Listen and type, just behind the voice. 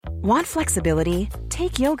Want flexibility?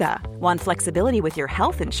 Take yoga. Want flexibility with your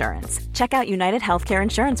health insurance? Check out United Healthcare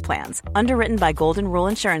Insurance Plans. Underwritten by Golden Rule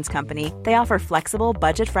Insurance Company, they offer flexible,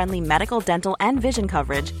 budget-friendly medical, dental, and vision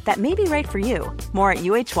coverage that may be right for you. More at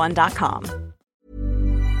uh1.com.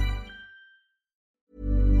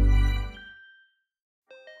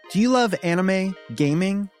 Do you love anime,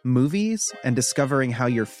 gaming, movies, and discovering how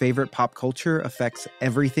your favorite pop culture affects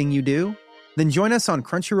everything you do? Then join us on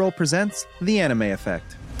Crunchyroll Presents The Anime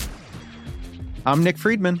Effect. I'm Nick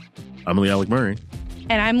Friedman. I'm Lee Alec Murray.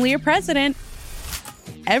 And I'm Leah President.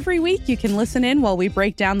 Every week you can listen in while we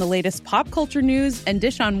break down the latest pop culture news and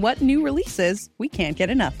dish on what new releases we can't get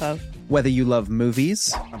enough of. Whether you love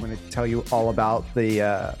movies, I'm going to tell you all about the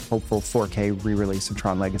hopeful 4K re-release of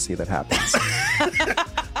Tron Legacy that happens.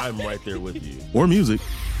 I'm right there with you. Or music.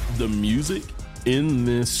 The music in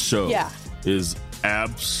this show is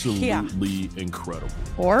absolutely incredible.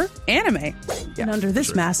 Or anime. And under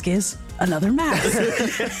this mask is another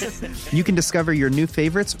mask. you can discover your new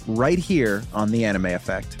favorites right here on The Anime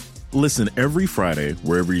Effect. Listen every Friday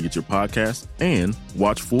wherever you get your podcast and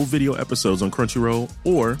watch full video episodes on Crunchyroll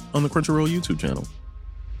or on the Crunchyroll YouTube channel.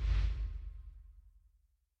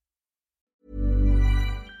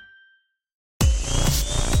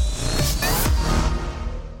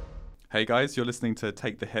 Hey guys, you're listening to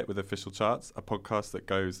Take the Hit with Official Charts, a podcast that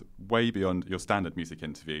goes way beyond your standard music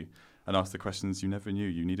interview and asks the questions you never knew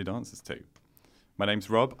you needed answers to. My name's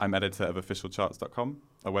Rob, I'm editor of officialcharts.com,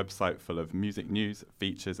 a website full of music news,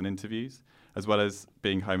 features and interviews, as well as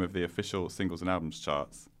being home of the official singles and albums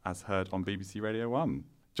charts, as heard on BBC Radio 1.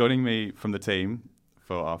 Joining me from the team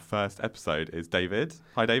for our first episode is David.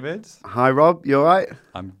 Hi David. Hi Rob, you all right?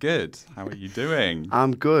 I'm good. How are you doing?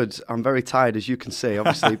 I'm good. I'm very tired, as you can see.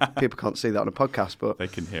 Obviously, people can't see that on a podcast, but they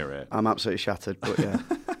can hear it. I'm absolutely shattered, but yeah.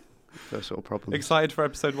 First sort of problem. Excited for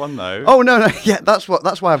episode 1 though? Oh no, yeah, that's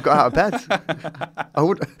why I've got out of bed.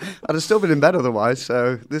 I'd have still been in bed otherwise.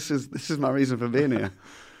 So this is my reason for being here.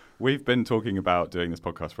 We've been talking about doing this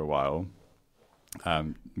podcast for a while.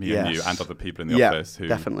 Me and you and other people in the office who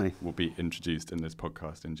definitely will be introduced in this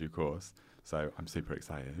podcast in due course. So I'm super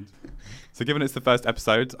excited. So given it's the first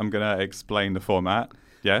episode, I'm going to explain the format.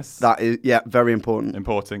 Yes? That is, very important.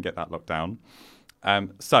 Important, get that locked down.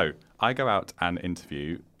 So I go out and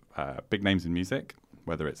interview big names in music,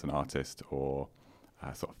 whether it's an artist or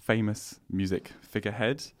a sort of famous music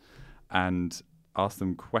figurehead, and ask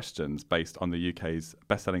them questions based on the UK's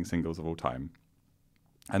best-selling singles of all time.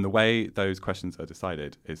 And the way those questions are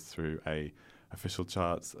decided is through a official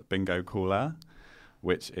charts bingo caller,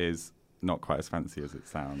 which is not quite as fancy as it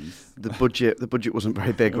sounds. The budget wasn't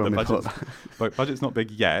very big when we put that. But budget's not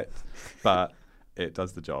big yet, but it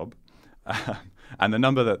does the job. And the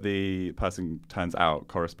number that the person turns out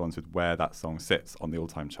corresponds with where that song sits on the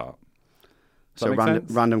all-time chart. So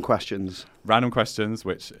random questions. Random questions,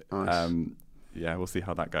 which nice. We'll see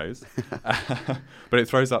how that goes. But it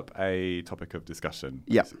throws up a topic of discussion,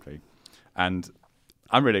 basically. And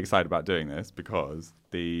I'm really excited about doing this because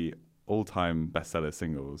the all-time bestseller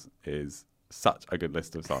singles is such a good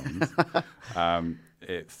list of songs.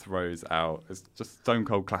 It throws out, it's just stone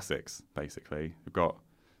cold classics, basically. We've got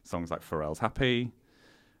songs like Pharrell's Happy,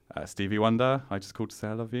 Stevie Wonder, I Just Called to Say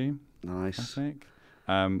I Love You. Nice. Classic.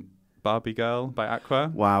 Barbie Girl by Aqua.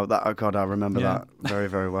 Wow, I remember that very,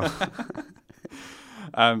 very well.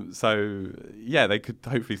 They could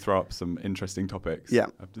hopefully throw up some interesting topics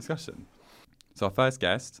of discussion. So our first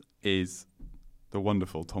guest is the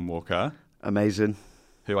wonderful Tom Walker. Amazing.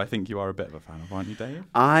 Who I think you are a bit of a fan of, aren't you, Dave?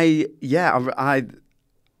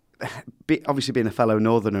 Obviously being a fellow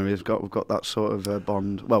Northerner, we've got that sort of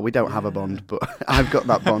bond. Well, we don't have a bond, but I've got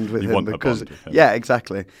that bond with him because,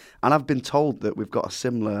 exactly. And I've been told that we've got a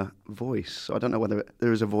similar voice. So I don't know whether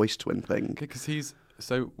there is a voice twin thing. Because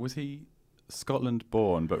was he Scotland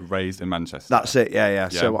born but raised in Manchester? That's it, yeah.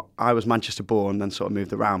 So I was Manchester born, then sort of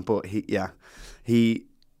moved around. But he,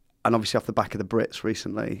 and obviously off the back of the Brits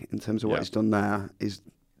recently, in terms of what he's done there, he's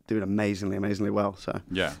doing amazingly, amazingly well. So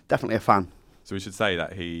definitely a fan. So we should say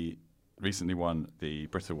that he recently won the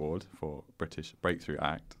Brit Award for British Breakthrough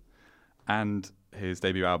Act, and his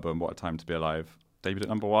debut album, What a Time to Be Alive, debuted at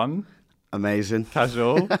number 1. Amazing.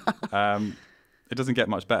 Casual. It doesn't get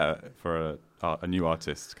much better for a new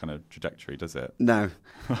artist kind of trajectory, does it? No.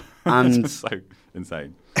 And it's so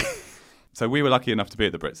insane. So we were lucky enough to be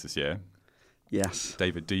at the Brits this year. Yes.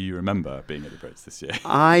 David, do you remember being at the Brits this year?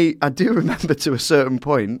 I do remember to a certain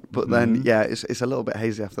point, but then, it's a little bit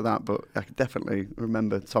hazy after that, but I can definitely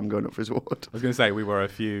remember Tom going up for his award. I was going to say, I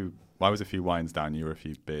was a few wines down, you were a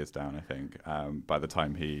few beers down, I think, by the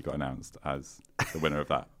time he got announced as the winner of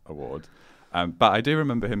that award. But I do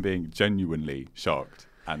remember him being genuinely shocked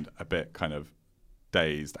and a bit kind of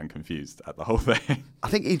dazed and confused at the whole thing. I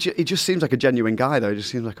think he just seems like a genuine guy, though. He just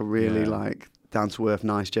seems like a really down-to-earth,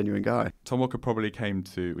 nice, genuine guy. Tom Walker certainly came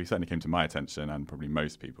to my attention, and probably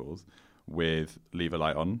most people's, with Leave a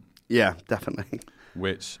Light On. Yeah, definitely.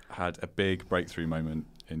 Which had a big breakthrough moment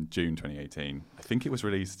in June 2018. I think it was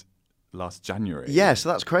released last January. Yeah, so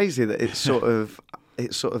that's crazy that it's sort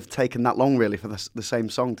of taken that long, really, for the same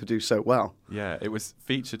song to do so well. Yeah, it was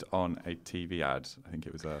featured on a TV ad. I think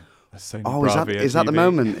it was a Sony Bravia is that the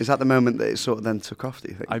moment? Is that the moment that it sort of then took off, do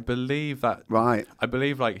you think? I believe that. Right. I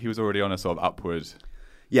believe like he was already on a sort of upward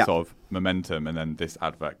sort of momentum, and then this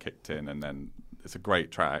advert kicked in, and then it's a great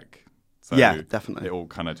track. So yeah, definitely. It all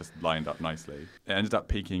kind of just lined up nicely. It ended up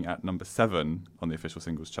peaking at number 7 on the official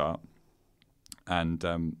singles chart. And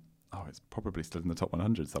it's probably still in the top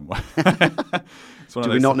 100 somewhere.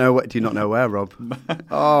 Do you not know where, Rob?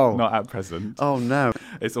 Oh. Not at present. Oh, no.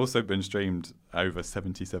 It's also been streamed over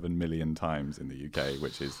 77 million times in the UK,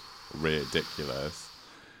 which is ridiculous.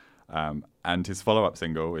 And his follow-up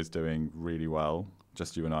single is doing really well,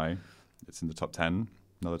 Just You and I. It's in the top 10.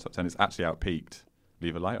 Another top 10. It's actually outpeaked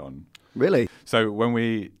Leave a Light On. Really? So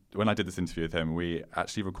when I did this interview with him, we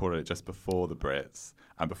actually recorded it just before the Brits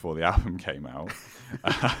and before the album came out.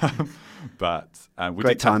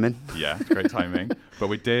 Great timing. Yeah, great timing. But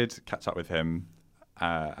we did catch up with him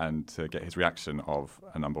and to get his reaction of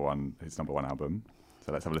his number one album.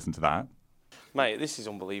 So let's have a listen to that. Mate, this is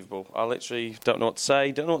unbelievable. I literally don't know what to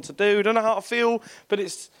say, don't know what to do, don't know how to feel, but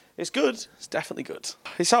it's good. It's definitely good.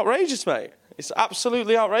 It's outrageous, mate. It's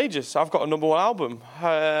absolutely outrageous. I've got a number 1 album.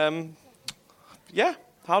 Yeah.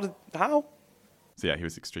 How? So yeah, he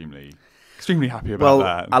was extremely happy about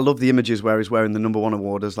that. I love the images where he's wearing the number 1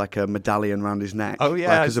 award as like a medallion around his neck. Oh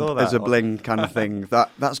yeah, as a bling kind of thing.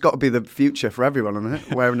 That's got to be the future for everyone, isn't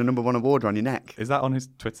it? Wearing a number 1 award around your neck. Is that on his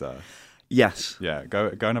Twitter? Yes. Yeah, go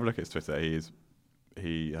and have a look at his Twitter.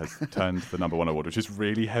 He has turned the number 1 award, which is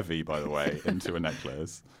really heavy, by the way, into a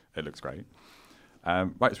necklace. It looks great.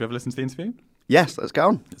 Right, so we have a listen to the interview? Yes, let's go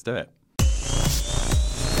on. Let's do it.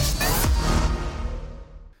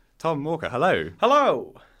 Tom Walker, hello.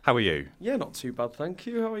 Hello. How are you? Yeah, not too bad, thank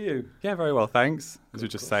you. How are you? Yeah, very well, thanks. As we were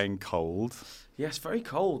just saying, cold. Yes, very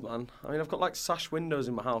cold, man. I mean, I've got like sash windows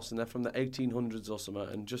in my house, and they're from the 1800s or something,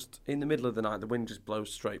 and just in the middle of the night, the wind just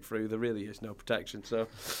blows straight through. There really is no protection, so...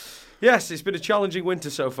 Yes, it's been a challenging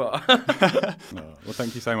winter so far. Well,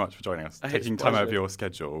 thank you so much for joining us, taking time out of your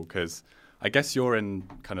schedule, because I guess you're in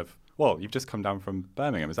kind of... Well, you've just come down from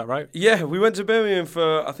Birmingham, is that right? Yeah, we went to Birmingham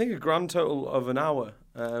for, I think, a grand total of an hour,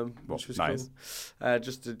 which was nice. Cool.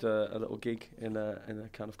 Just did a little gig in a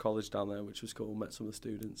kind of college down there, which was cool. Met some of the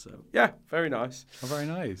students. So, yeah, very nice. Oh, very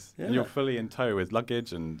nice. Yeah. And you're fully in tow with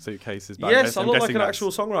luggage and suitcases. Yes, I look like an actual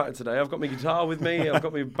songwriter today. I've got my guitar with me. I've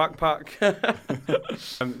got my backpack.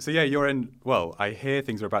 So, yeah, you're in, well, I hear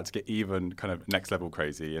things are about to get even kind of next level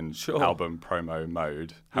crazy in album promo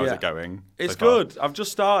mode. How's it going? It's good. I've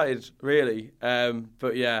just started, really.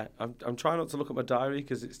 But, yeah, I'm trying not to look at my diary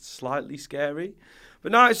because it's slightly scary.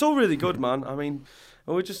 But no, it's all really good, man. I mean,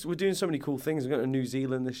 we're doing so many cool things. I'm going to New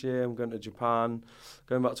Zealand this year. I'm going to Japan,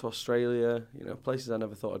 going back to Australia. You know, places I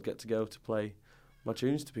never thought I'd get to go to play my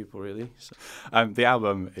tunes to people, really. So. The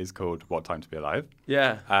album is called What Time to Be Alive.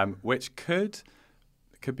 Yeah. Which could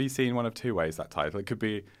be seen one of two ways, that title. It could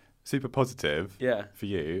be super positive for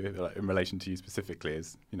you, like, in relation to you specifically,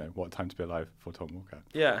 as, you know, what time to be alive for Tom Walker.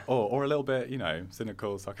 Yeah. Or a little bit, you know,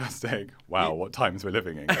 cynical, sarcastic. Wow, what times we're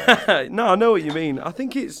living in. No, I know what you mean. I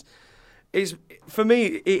think it's for me,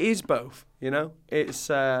 it is both, you know.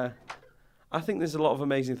 It's I think there's a lot of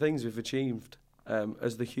amazing things we've achieved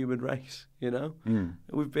as the human race, you know.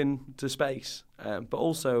 We've been to space, but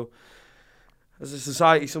also as a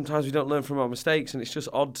society, sometimes we don't learn from our mistakes, and it's just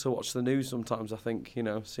odd to watch the news sometimes, I think, you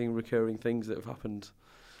know, seeing recurring things that have happened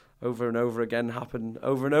over and over again happen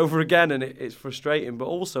over and over again, and it's frustrating. But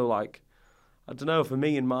also, like, I don't know, for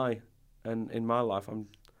me in my life,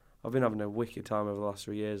 I've been having a wicked time over the last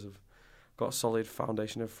 3 years. I've got a solid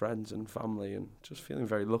foundation of friends and family, and just feeling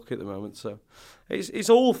very lucky at the moment. So it's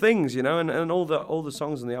all things, you know, and all the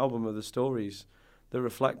songs on the album are the stories that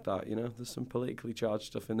reflect that, you know. There's some politically charged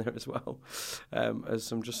stuff in there as well, as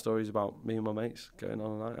some just stories about me and my mates going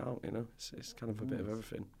on a night out, you know. It's kind of a bit of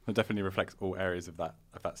everything. It definitely reflects all areas of that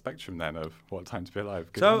spectrum then, of what time to be alive.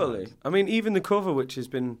 Totally. I mean, even the cover, which has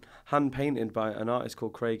been hand painted by an artist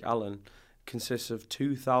called Craig Allen, consists of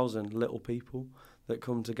 2,000 little people that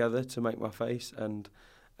come together to make my face, and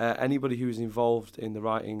anybody who's involved in the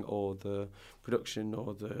writing or the production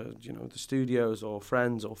or the studios or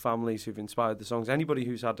friends or families who've inspired the songs, anybody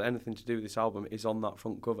who's had anything to do with this album is on that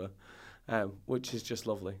front cover, which is just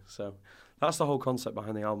lovely. So that's the whole concept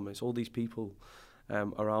behind the album. It's all these people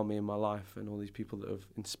around me in my life and all these people that have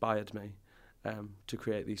inspired me to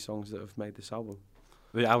create these songs that have made this album.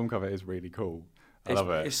 The album cover is really cool. I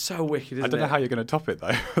love it. It's so wicked, isn't it? I don't know how you're going to top it,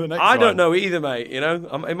 though. I don't know either, mate. You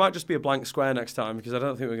know, it might just be a blank square next time because I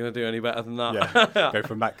don't think we're going to do any better than that. Yeah, go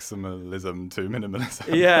from maximalism to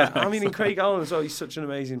minimalism. Yeah, I mean, in Craig Allen as well, he's such an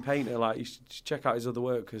amazing painter. Like, you should check out his other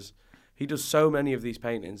work because he does so many of these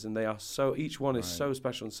paintings, and they are so. Each one is so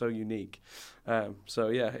special and so unique. So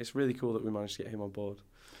yeah, it's really cool that we managed to get him on board.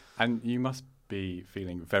 And you must be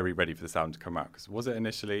feeling very ready for this album to come out because was it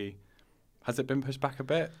initially? Has it been pushed back a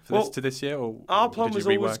bit to this year? Or our plan was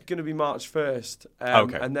always going to be March 1st.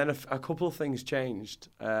 And then a couple of things changed.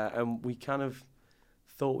 And we kind of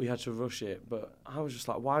thought we had to rush it. But I was just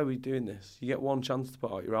like, why are we doing this? You get one chance to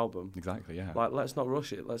put out your album. Exactly, yeah. Like, let's not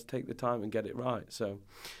rush it. Let's take the time and get it right. So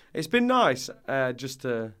it's been nice just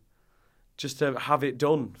to have it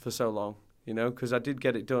done for so long, you know, because I did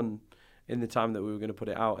get it done in the time that we were going to put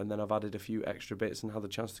it out, and then I've added a few extra bits and had the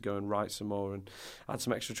chance to go and write some more and add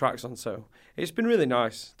some extra tracks on. So it's been really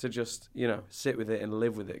nice to just, you know, sit with it and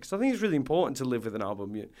live with it, because I think it's really important to live with an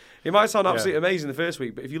album. It might sound absolutely amazing the first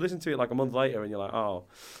week, but if you listen to it like a month later and you're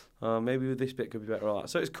like, maybe this bit could be better or that.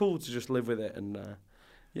 So it's cool to just live with it and,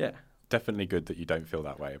 Definitely good that you don't feel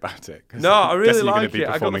that way about it. No, I really like it.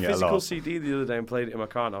 I got the physical CD the other day and played it in my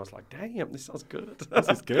car, and I was like, damn, this sounds good. This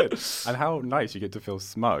is good. And how nice you get to feel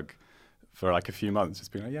smug for like a few months, just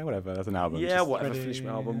being like, yeah, whatever, that's an album. Yeah, just whatever, finish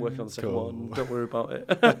my album, working on the second one, don't worry about it.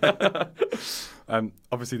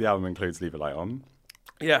 Obviously, the album includes Leave a Light On.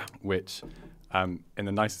 Yeah. Which, in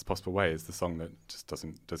the nicest possible way, is the song that just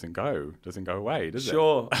doesn't go away, does it?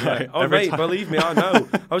 Sure. Yeah. Oh, mate, believe me, I know.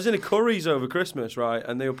 I was in a Curry's over Christmas, right,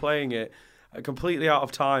 and they were playing it completely out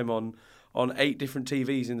of time on 8 different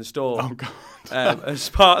TVs in the store. Oh, God. As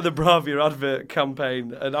part of the Bravia advert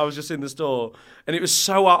campaign. And I was just in the store. And it was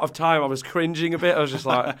so out of time, I was cringing a bit. I was just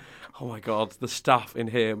like, oh, my God, the staff in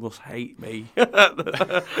here must hate me.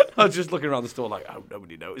 I was just looking around the store like, oh,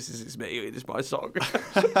 nobody notices it's me. It's my song.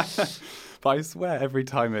 But I swear, every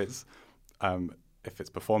time it's... if it's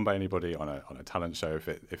performed by anybody on a talent show, if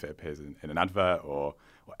it appears in an advert or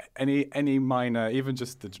any minor, even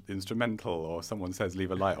just the instrumental, or someone says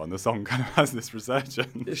 "Leave a Light On," the song kind of has this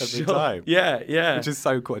resurgence every time. Yeah, which is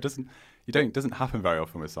so cool. It doesn't happen very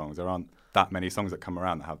often with songs. There aren't that many songs that come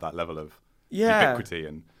around that have that level of ubiquity.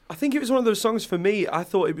 And I think it was one of those songs for me. I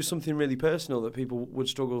thought it was something really personal that people would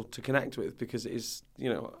struggle to connect with because it is, you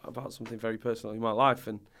know, about something very personal in my life,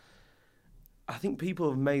 and I think people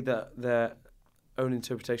have made that their own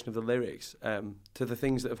interpretation of the lyrics to the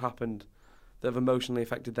things that have happened that have emotionally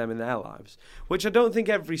affected them in their lives, which I don't think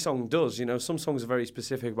every song does. You know, some songs are very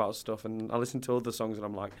specific about stuff, and I listen to other songs and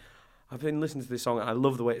I'm like, I've been listening to this song and I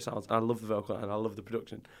love the way it sounds, and I love the vocal, and I love the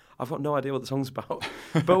production. I've got no idea what the song's about.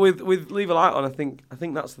 But with Leave a Light On, I think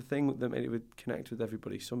that's the thing that made it would connect with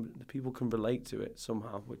everybody. Some people can relate to it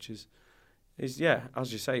somehow, which is yeah,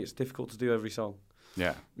 as you say, it's difficult to do every song.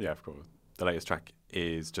 Yeah, of course. The latest track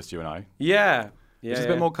is Just You and I. Yeah. Which is a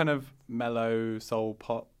bit more kind of mellow soul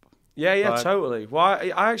pop. Yeah, totally. Well,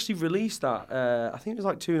 I actually released that, I think it was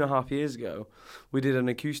like 2.5 years ago. We did an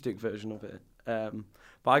acoustic version of it.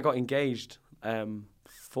 But I got engaged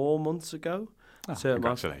 4 months ago. Oh,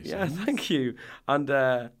 congratulations. Yeah, thank you. And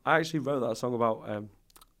I actually wrote that song about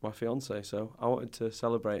my fiancée, so I wanted to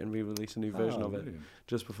celebrate and re-release a new version of it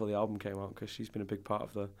just before the album came out, because she's been a big part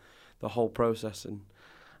of the whole process. And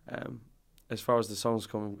as far as the songs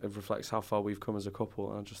come, it reflects how far we've come as a couple,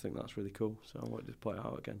 and I just think that's really cool. So I wanted to play it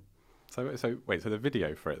out again. So the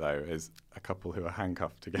video for it though is a couple who are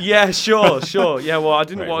handcuffed together. Yeah, sure. Yeah, well, I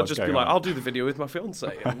didn't want to just be like, I'll do the video with my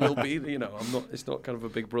fiancée, and we'll be, you know, it's not kind of a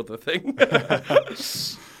Big Brother thing.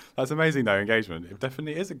 That's amazing though, engagement. It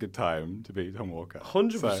definitely is a good time to be Tom Walker.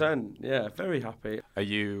 100%. Yeah, very happy. How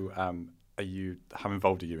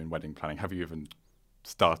involved are you in wedding planning? Have you even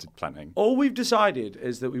started planning? All we've decided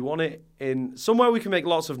is that we want it in somewhere we can make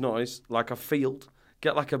lots of noise, like a field.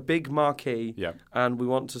 Get like a big marquee, and we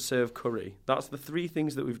want to serve curry. That's the 3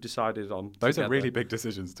 things that we've decided on. Those are really big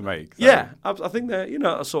decisions to make. So. Yeah, I think they're, you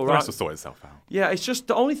know, that's all right. The rest will sort itself out. Yeah, it's just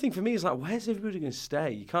the only thing for me is like, where's everybody going to stay?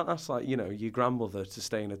 You can't ask like, you know, your grandmother to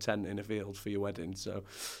stay in a tent in a field for your wedding. So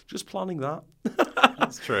just planning that.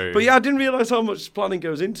 That's true. But yeah, I didn't realise how much planning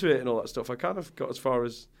goes into it and all that stuff. I kind of got as far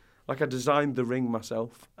as, like, I designed the ring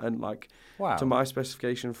myself and like to my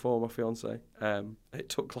specification for my fiancée. It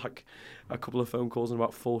took like a couple of phone calls and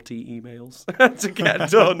about 40 emails to get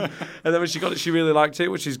done. And then when she got it, she really liked it,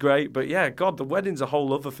 which is great. But yeah, God, the wedding's a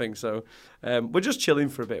whole other thing. So we're just chilling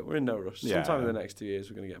for a bit. We're in no rush. Yeah. Sometime in the next 2 years,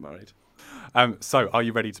 we're going to get married. So are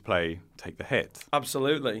you ready to play Take the Hit?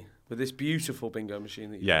 Absolutely. with this beautiful bingo machine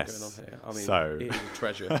that you've got going on here. I mean, so, it is a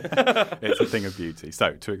treasure. It's a thing of beauty.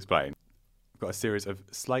 So, to explain, I've got a series of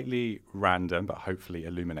slightly random but hopefully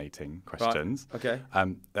illuminating questions. Right.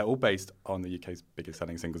 Okay. They're all based on the UK's biggest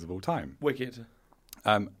selling singles of all time. Wicked.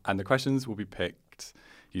 And the questions will be picked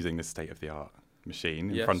using the state-of-the-art machine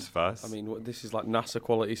in front of us. I mean, this is like NASA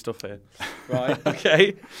quality stuff here. Right,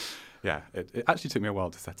 okay. Yeah, it actually took me a while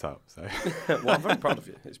to set up. So, well, I'm very proud of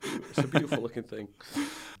you. It's a beautiful looking thing.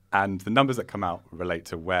 And the numbers that come out relate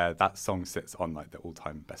to where that song sits on like the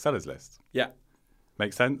all-time bestsellers list. Yeah.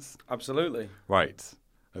 Make sense? Absolutely. Right.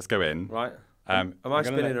 Let's go in. Right. Am I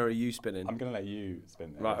spinning or are you spinning? I'm going to let you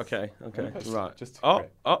spin this. Right, okay. Right. Just Oh.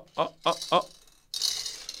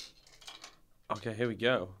 Okay, here we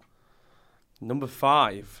go. Number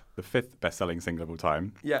 5. The 5th best-selling single of all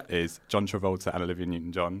time is John Travolta and Olivia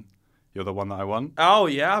Newton-John. You're the One That I Want. Oh,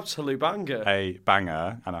 yeah, absolute banger. A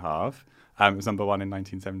banger and a half. It was number 1 in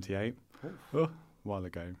 1978. A while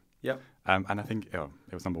ago. Yep. And I think it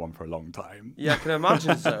was number 1 for a long time. Yeah, I can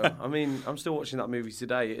imagine so. I mean, I'm still watching that movie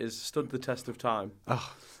today. It has stood the test of time.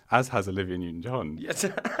 Oh, as has Olivia Newton-John. Yes,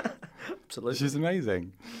 absolutely. She's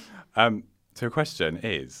amazing. So a question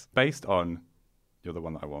is, based on You're the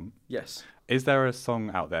One That I Want. Yes. Is there a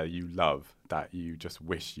song out there you love that you just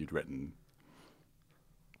wish you'd written?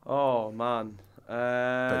 Oh, man.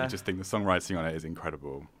 That you just think the songwriting on it is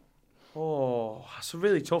incredible? Oh, that's a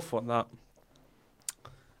really tough one, that.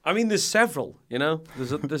 I mean, there's several, you know?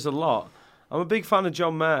 There's a lot. I'm a big fan of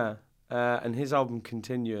John Mayer and his album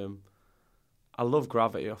Continuum. I love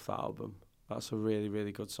Gravity off that album. That's a really,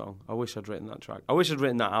 really good song. I wish I'd written that track. I wish I'd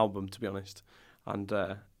written that album, to be honest. And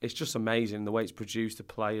it's just amazing, the way it's produced, the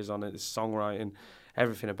players on it, the songwriting,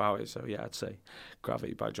 everything about it. So, yeah, I'd say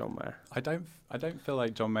Gravity by John Mayer. I don't feel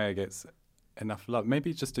like John Mayer gets enough love. Maybe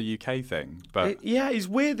it's just a UK thing, but it's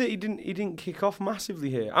weird that he didn't kick off massively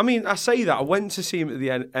here. I mean, I say that I went to see him at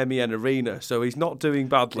the MEN Arena, so he's not doing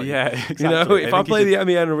badly. Yeah, exactly. You know, if I play the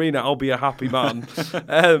MEN Arena, I'll be a happy man.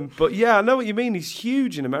 But yeah, I know what you mean. He's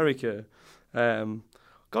huge in America.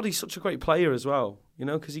 God, he's such a great player as well. You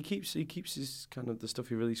know, because he keeps his kind of the stuff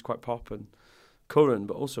he released quite pop and current,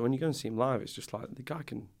 but also when you go and see him live, it's just like the guy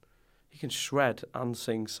can shred and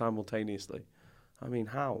sing simultaneously. I mean,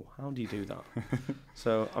 how do you do that?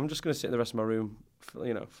 So I'm just going to sit in the rest of my room,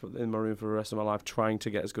 in my room for the rest of my life, trying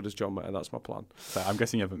to get as good as John Mayer. That's my plan. So I'm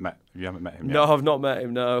guessing you haven't met him yet. No, I've not met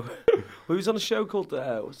him. No, he was on a show called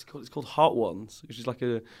what's it called? It's called Hot Ones, which is like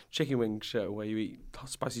a chicken wing show where you eat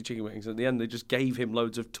spicy chicken wings. At the end, they just gave him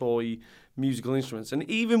loads of toy musical instruments, and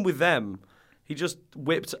even with them, he just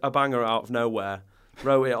whipped a banger out of nowhere,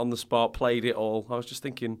 wrote it on the spot, played it all. I was just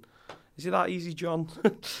thinking, is it that easy, John?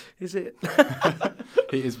 Is it?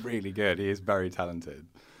 He is really good. He is very talented.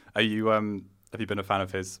 Are you? Have you been a fan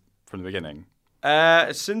of his from the beginning?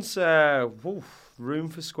 Since Room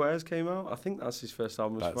for Squares came out, I think that's his first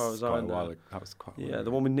album as far as I know. That was quite. Yeah,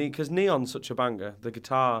 the one with because Neon's such a banger. The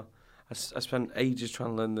guitar, I spent ages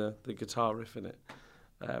trying to learn the guitar riff in it,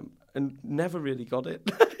 and never really got it.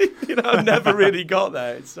 Never really got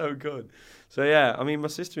there. It's so good. So yeah, I mean, my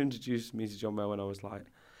sister introduced me to John Mayer when I was like,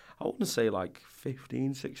 I want to say like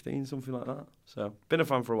 15, 16, something like that. So been a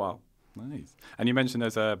fan for a while. Nice. And you mentioned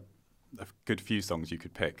there's a good few songs you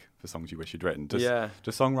could pick for songs you wish you'd written. Does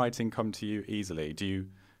songwriting come to you easily?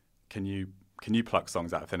 Can you pluck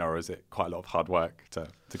songs out of thin air, or is it quite a lot of hard work to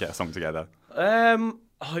get a song together?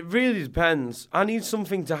 It really depends. I need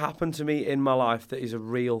something to happen to me in my life that is a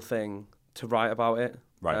real thing to write about it.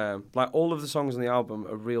 Right. Like all of the songs on the album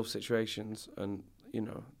are real situations, and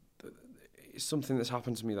it's something that's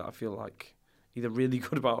happened to me that I feel like either really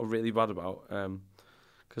good about or really bad about.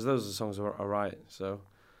 Because those are the songs I write. So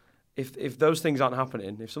if those things aren't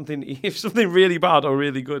happening, if something really bad or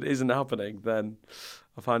really good isn't happening, then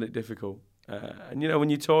I find it difficult. And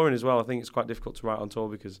when you're touring as well, I think it's quite difficult to write on tour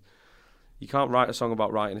because you can't write a song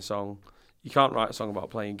about writing a song. You can't write a song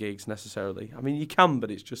about playing gigs necessarily. I mean, you can,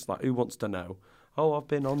 but it's just like, who wants to know? Oh, I've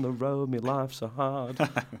been on the road, my life's so hard.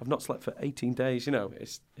 I've not slept for 18 days.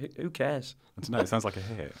 Who cares? I don't know. It sounds like a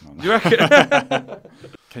hit. You reckon?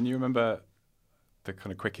 Can you remember the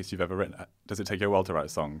kind of quickest you've ever written? Does it take you a while to write a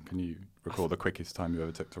song? Can you recall the quickest time you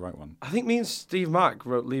ever took to write one? I think me and Steve Mack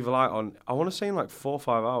wrote Leave a Light on, I want to say in like 4 or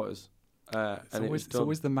 5 hours. It's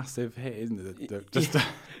always the massive hit, isn't it?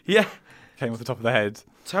 Yeah. Came off the top of the head.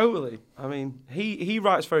 Totally. I mean, he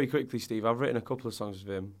writes very quickly, Steve. I've written a couple of songs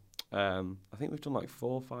with him. I think we've done like 4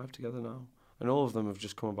 or 5 together now. And all of them have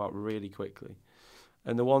just come about really quickly.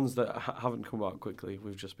 And the ones that haven't come about quickly,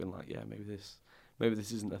 we've just been like, yeah, maybe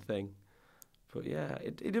this isn't a thing. But yeah,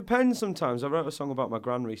 it depends sometimes. I wrote a song about my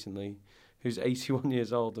gran recently, who's 81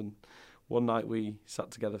 years old, and one night we sat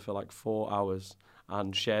together for like 4 hours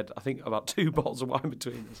and shared, I think, about 2 bottles of wine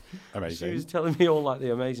between us. Amazing. She was telling me all like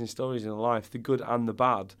the amazing stories in her life, the good and the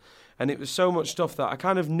bad. And it was so much stuff that I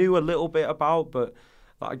kind of knew a little bit about, but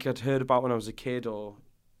like I'd heard about when I was a kid or,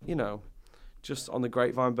 you know, just on the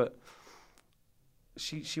grapevine. But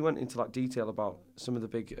she went into like detail about some of the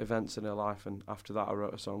big events in her life, and after that I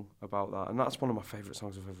wrote a song about that, and that's one of my favourite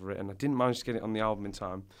songs I've ever written. I didn't manage to get it on the album in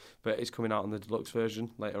time, but it's coming out on the deluxe version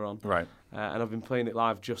later on. Right. And I've been playing it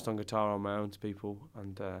live just on guitar on my own to people,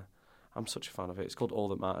 and I'm such a fan of it. It's called All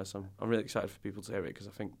That Matters. I'm really excited for people to hear it because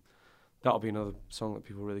I think that'll be another song that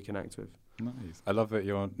people really connect with. Nice. I love that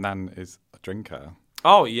your nan is a drinker.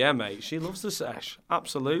 Oh yeah, mate. She loves the sesh.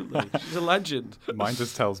 Absolutely. She's a legend. Mine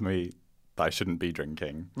just tells me that I shouldn't be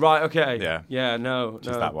drinking. Right, okay. Yeah. Yeah, no.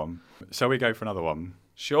 Just that one. Shall we go for another one?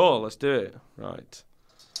 Sure, let's do it. Right.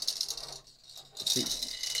 See,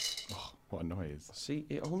 what a noise. See,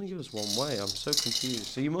 it only goes one way. I'm so confused.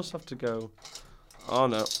 So you must have to go... Oh,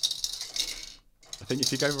 no. I think if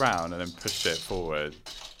you go round and then push it forward...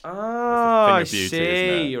 Ah, I beauty,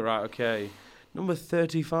 see. Right, okay. Number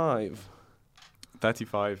 35.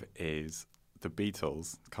 35 is The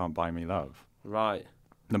Beatles, Can't Buy Me Love. Right.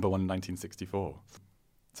 Number 1 in 1964.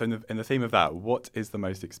 So in the theme of that, what is the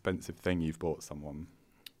most expensive thing you've bought someone?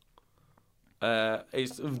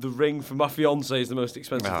 It's the ring for my fiance is the most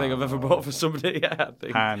expensive thing I've ever bought for somebody. Yeah, I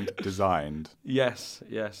think. Hand designed. Yes.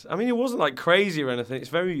 I mean, it wasn't like crazy or anything. It's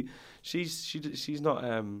very. She's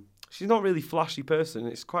not really flashy person.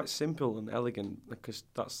 It's quite simple and elegant because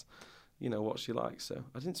that's, you know, what she likes. So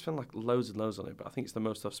I didn't spend like loads and loads on it, but I think it's the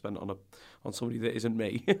most I've spent on somebody that isn't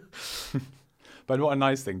me. But what a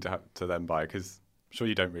nice thing to then buy, because I'm sure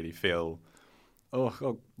you don't really feel,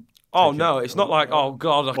 oh no, it's not like, oh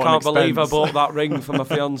God, I can't believe I bought that ring for my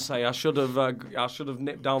fiance. I should have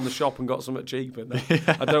nipped down the shop and got something cheaper. No,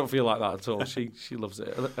 yeah. I don't feel like that at all. She loves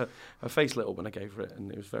it. Her face lit up when I gave her it,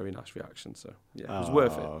 and it was a very nice reaction. So yeah, it was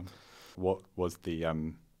worth it. What was the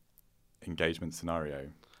engagement scenario?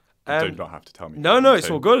 You do not have to tell me. No, it's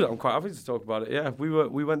all good. I'm quite happy to talk about it. Yeah,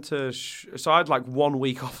 we went to. So I had like 1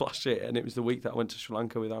 week off last year, and it was the week that I went to Sri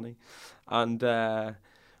Lanka with Annie, and a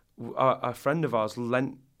friend of ours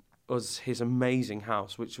lent us his amazing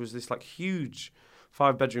house, which was this like huge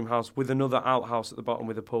 5-bedroom house with another outhouse at the bottom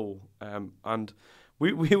with a pool. And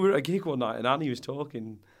we were at a gig one night, and Annie was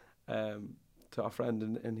talking to our friend,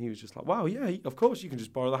 and he was just like, wow, yeah, of course you can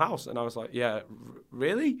just borrow the house. And I was like, yeah,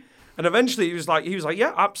 really? And eventually he was like,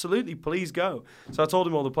 yeah, absolutely, please go. So I told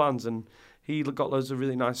him all the plans, and he got loads of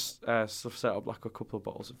really nice stuff set up, like a couple of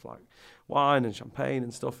bottles of like wine and champagne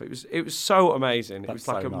and stuff. It was so amazing. It was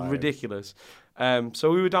like nice. Ridiculous.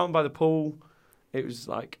 So we were down by the pool. It was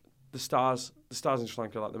like the stars in Sri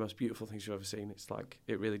Lanka are like the most beautiful things you've ever seen. It's like,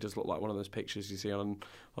 it really does look like one of those pictures you see on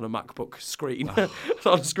a MacBook screen, on a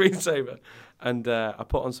screensaver. And I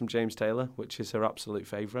put on some James Taylor, which is her absolute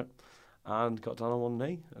favourite, and got down on one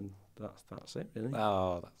knee, and that's it, really.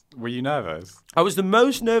 Oh, were you nervous? I was the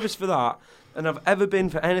most nervous for that than I've ever been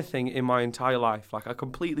for anything in my entire life. Like, I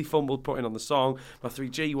completely fumbled putting on the song. My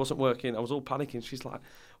 3G wasn't working. I was all panicking. She's like,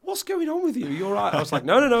 what's going on with you? You're all right? I was like,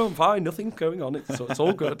 no, I'm fine. Nothing's going on. It's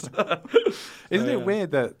all good. Isn't it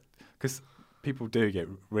weird that, because people do get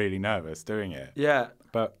really nervous doing it. Yeah.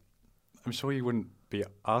 But I'm sure you wouldn't be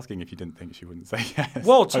asking if you didn't think she wouldn't say yes.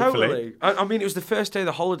 Well, totally. I mean, it was the first day of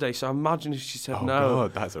the holiday, so imagine if she said no. Oh,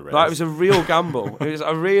 God, that's a risk. Like, it was a real gamble. But it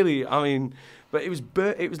was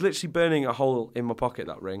literally burning a hole in my pocket,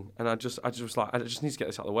 that ring, and I just was like, I just need to get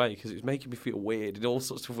this out of the way because it was making me feel weird in all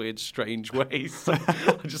sorts of weird, strange ways. So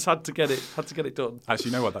I just had to get it done.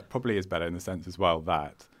 Actually, you know what? That probably is better in the sense as well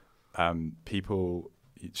that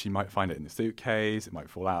she might find it in the suitcase, it might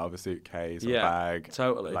fall out of a suitcase or a bag.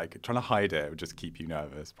 Totally. Like, trying to hide it would just keep you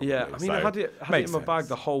nervous. Probably. Yeah, I mean, I had it in my bag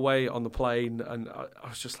the whole way on the plane, and I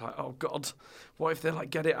was just like, oh God, what if they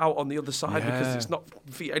like get it out on the other side because it's not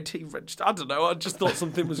VAT registered? I don't know. I just thought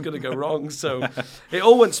something was going to go wrong. So it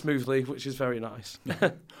all went smoothly, which is very nice.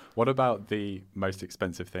 What about the most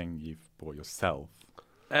expensive thing you've bought yourself?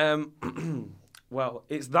 Well,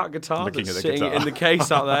 it's that guitar that's sitting in the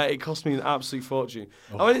case out there. It cost me an absolute fortune.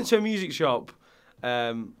 I went into a music shop,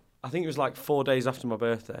 I think it was like 4 days after my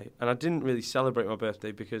birthday, and I didn't really celebrate my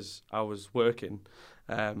birthday because I was working.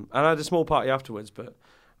 And I had a small party afterwards, but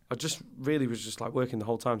I just really was just like working the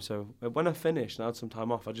whole time. So when I finished and I had some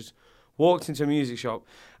time off, I just walked into a music shop,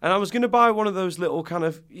 and I was going to buy one of those little kind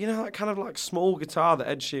of, you know, that kind of like small guitar that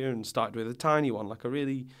Ed Sheeran started with, a tiny one, like a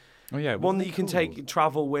really... Oh yeah, one that you can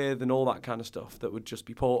travel with and all that kind of stuff that would just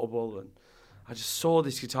be portable. And I just saw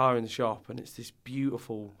this guitar in the shop, and it's this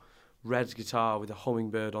beautiful red guitar with a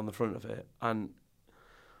hummingbird on the front of it. And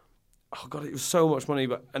oh God, it was so much money.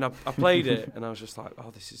 And I played it, and I was just like,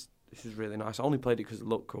 oh, this is really nice. I only played it because it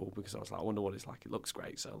looked cool, because I was like, I wonder what it's like. It looks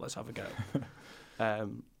great, so let's have a go.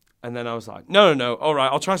 And then I was like, no, all right,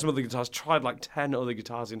 I'll try some other guitars. Tried like 10 other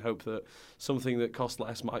guitars in hope that something that cost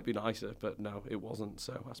less might be nicer, but no, it wasn't.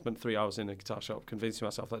 So I spent 3 hours in a guitar shop convincing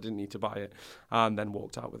myself that I didn't need to buy it, and then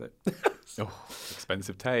walked out with it.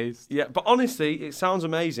 Expensive taste. Yeah, but honestly, it sounds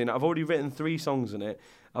amazing. I've already written 3 songs in it.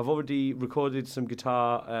 I've already recorded some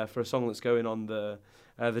guitar for a song that's going on the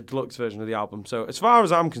deluxe version of the album. So as far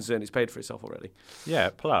as I'm concerned, it's paid for itself already.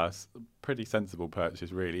 Yeah, plus, pretty sensible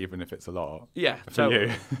purchase, really, even if it's a lot. Yeah,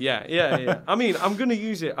 totally. Yeah. I mean, I'm going to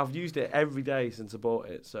use it. I've used it every day since I bought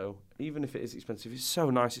it. So even if it is expensive, it's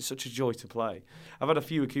so nice. It's such a joy to play. I've had a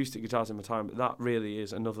few acoustic guitars in my time, but that really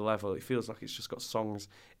is another level. It feels like it's just got songs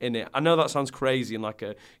in it. I know that sounds crazy and like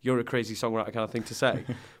you're a crazy songwriter kind of thing to say,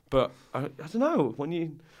 but I don't know.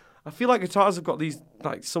 I feel like guitars have got these,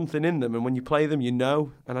 like, something in them, and when you play them, you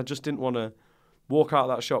know. And I just didn't want to walk out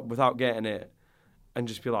of that shop without getting it and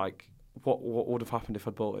just be like, what would have happened if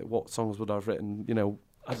I'd bought it? What songs would I have written? You know,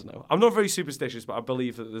 I don't know. I'm not very superstitious, but I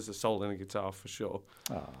believe that there's a soul in a guitar for sure.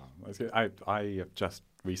 Oh, that's good. I have just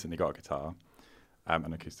recently got a guitar,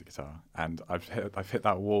 an acoustic guitar, and I've hit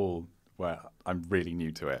that wall where I'm really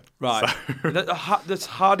new to it. Right. So the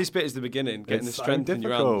hardest bit is the beginning, getting the strength in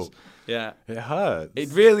your hands. Yeah. It hurts.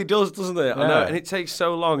 It really does, doesn't it? Yeah. I know. And it takes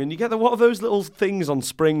so long. And you get what are those little things on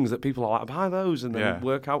springs that people are like, buy those and then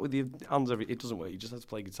work out with your hands. It doesn't work. You just have to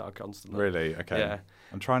play guitar constantly. Really? Okay. Yeah.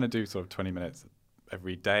 I'm trying to do sort of 20 minutes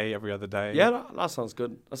every day, every other day. Yeah, that sounds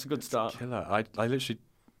good. That's a good start. Killer. I literally,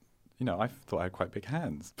 I thought I had quite big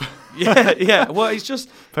hands. yeah. Well, it's just...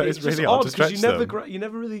 But it's really hard to stretch you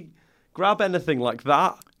never really grab anything like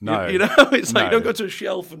that. No. You know, it's like you don't go to a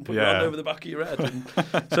shelf and put your hand over the back of your head. And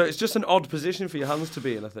so it's just an odd position for your hands to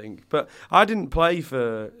be in, I think. But I didn't play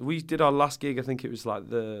we did our last gig, I think it was like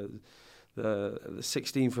the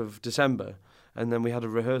 16th of December. And then we had a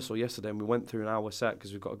rehearsal yesterday and we went through an hour set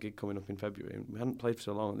because we've got a gig coming up in February. And we hadn't played for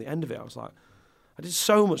so long. At the end of it, I was like, I did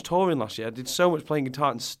so much touring last year. I did so much playing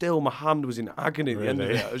guitar, and still my hand was in agony at the end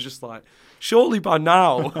of it. I was just like, surely by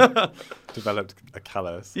now. Developed a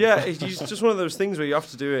callus. Yeah, it's just one of those things where you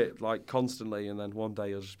have to do it like constantly, and then one day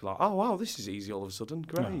you'll just be like, oh wow, this is easy all of a sudden.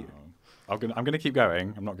 Great. I'm gonna keep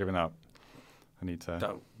going. I'm not giving up. I need to.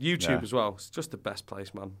 Don't. YouTube as well. It's just the best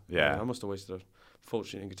place, man. Yeah. I must have wasted a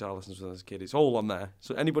fortune in guitar lessons when I was a kid. It's all on there.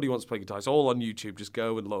 So anybody who wants to play guitar, it's all on YouTube. Just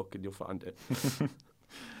go and look, and you'll find it.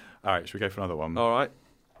 All right, should we go for another one? All right.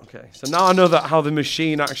 Okay. So now I know how the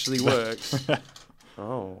machine actually works.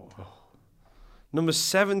 Number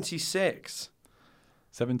 76.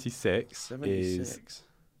 76 is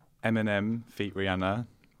Eminem feat Rihanna.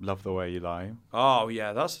 Love the Way You Lie. Oh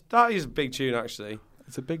yeah, that is a big tune actually.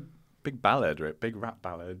 It's a big ballad, right? Big rap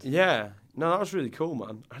ballad. Yeah. No, that was really cool,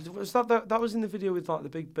 man. Was that was in the video with like the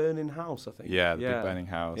big burning house, I think. Yeah, the big burning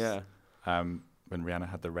house. Yeah. When Rihanna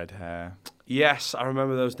had the red hair. Yes, I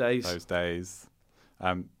remember those days.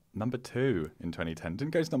 Number 2 in 2010.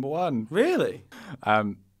 Didn't go to number 1. Really?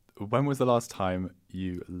 When was the last time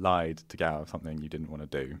you lied to get out of something you didn't want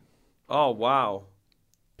to do? Oh, wow.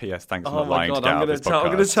 P.S. Thanks for not lying to get out of this podcast.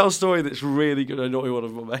 I'm going to tell a story that's really going to annoy one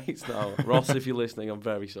of my mates now. Ross, if you're listening, I'm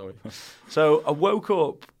very sorry. So I woke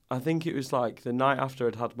up, I think it was like the night after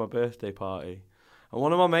I'd had my birthday party, and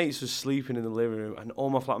one of my mates was sleeping in the living room, and all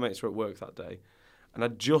my flatmates were at work that day. And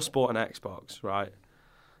I'd just bought an Xbox, right?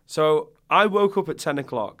 So I woke up at 10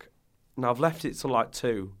 o'clock. Now I've left it till like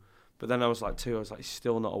 2. But then I was like, he's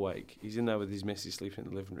still not awake. He's in there with his missus sleeping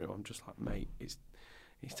in the living room. I'm just like, mate, it's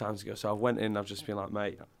time to go. So I went in, I've just been like,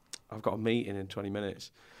 mate, I've got a meeting in 20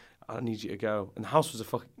 minutes. I need you to go. And the house was the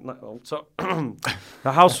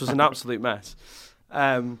house was an absolute mess.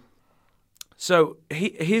 So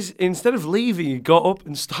instead of leaving, he got up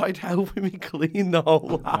and started helping me clean the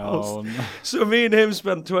whole house. Oh, no. So me and him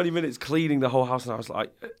spent 20 minutes cleaning the whole house, and I was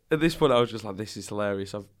like, at this point, I was just like, this is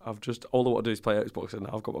hilarious. I've just all I want to do is play Xbox, and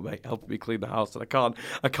now I've got my mate helping me clean the house, and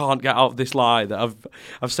I can't get out of this lie that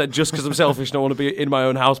I've said just because I'm selfish and I want to be in my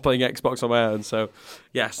own house playing Xbox on my own. So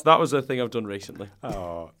yes, that was a thing I've done recently.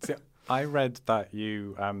 Oh. I read that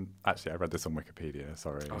you... actually, I read this on Wikipedia,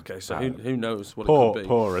 sorry. Okay, so who knows what it could be.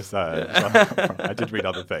 Poor research. I did read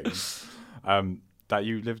other things. That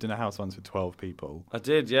you lived in a house once with 12 people. I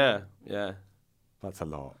did, yeah. That's a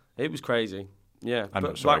lot. It was crazy, yeah. I'm but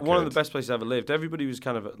not sure like one of the best places I ever lived. Everybody was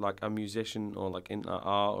kind of like a musician or like in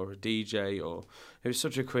art or a DJ, or it was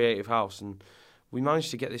such a creative house. And we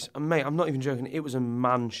managed to get this. And mate, I'm not even joking. It was a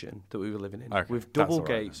mansion that we were living in with double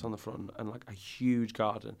gates on the front and like a huge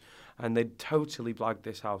garden. And they'd totally blagged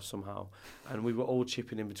this house somehow. And we were all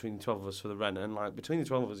chipping in between the 12 of us for the rent. And like between the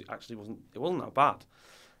 12 of us, it actually wasn't that bad.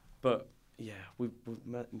 But yeah,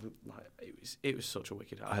 it was such a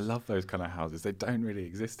wicked house. I love those kind of houses. They don't really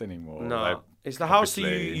exist anymore. No, it's the house that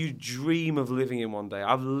you dream of living in one day.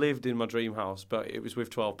 I've lived in my dream house, but it was with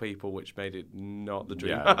 12 people, which made it not the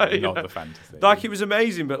dream. Yeah, not the fantasy. Like, it was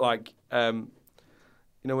amazing, but like, you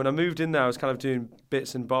know, when I moved in there, I was kind of doing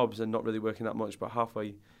bits and bobs and not really working that much. But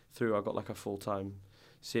halfway through, I got like a full-time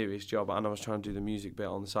serious job, and I was trying to do the music bit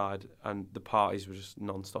on the side, and the parties were just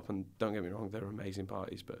non-stop. And don't get me wrong, they were amazing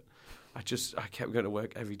parties, but I kept going to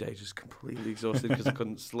work every day just completely exhausted because I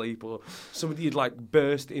couldn't sleep, or somebody had like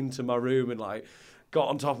burst into my room and like got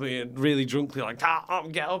on top of me and really drunkly like,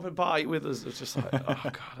 get up and party with us. It's just like, oh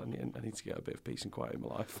God, I need to get a bit of peace and quiet in my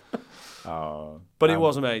life. But it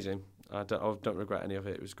was amazing. I don't regret any of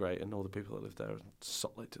it. It was great, and all the people that lived there are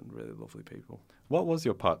solid and really lovely people. What was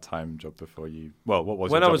your part-time job before you? Well, what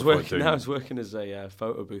was when your I was job working? I was working as a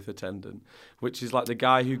photo booth attendant, which is like the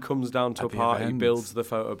guy who comes down to a party, events. Builds the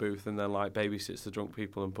photo booth, and then like babysits the drunk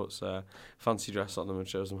people and puts fancy dress on them and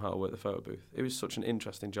shows them how to work the photo booth. It was such an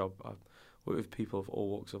interesting job. I worked with people of all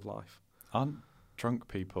walks of life. Aren't drunk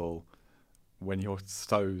people, when you're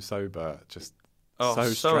so sober, just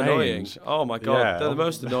so annoying. Oh my God, yeah. They're the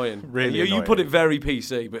most annoying. Really annoying. You put it very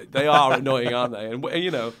PC, but they are annoying, aren't they? And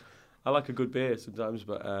you know, I like a good beer sometimes,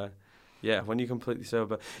 but yeah, when you're completely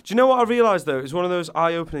sober. Do you know what I realised though? It was one of those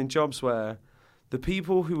eye-opening jobs where the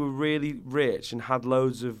people who were really rich and had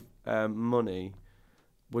loads of money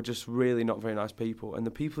were just really not very nice people, and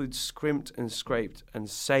the people who'd scrimped and scraped and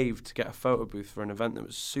saved to get a photo booth for an event that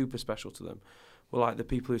was super special to them were like the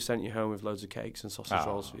people who sent you home with loads of cakes and sausage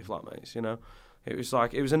rolls for your flatmates, you know? It was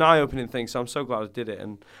an eye-opening thing, so I'm so glad I did it.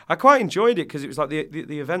 And I quite enjoyed it because it was like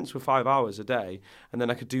the events were 5 hours a day, and then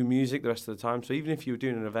I could do music the rest of the time. So even if you were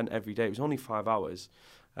doing an event every day, it was only 5 hours.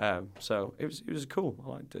 So it was cool. I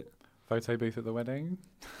liked it. Photo booth at the wedding?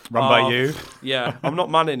 Run by you? Yeah, I'm not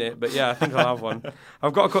manning it, but yeah, I think I'll have one.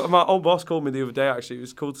 My old boss called me the other day, actually. It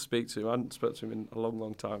was cool to speak to. I hadn't spoken to him in a long,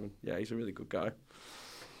 long time. And yeah, he's a really good guy.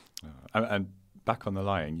 And back on the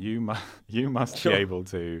lying, you must be able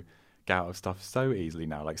to get out of stuff so easily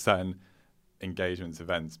now, like certain engagements,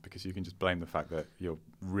 events, because you can just blame the fact that you're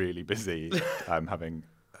really busy having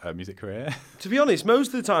a music career. To be honest, most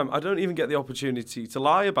of the time I don't even get the opportunity to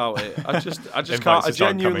lie about it. I just can't. I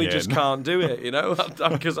genuinely just can't do it, you know,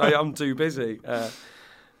 because I am too busy.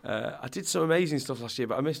 I did some amazing stuff last year,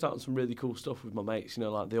 but I missed out on some really cool stuff with my mates. You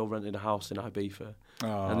know, like they all rented a house in Ibiza,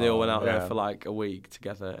 and they all went out there for like a week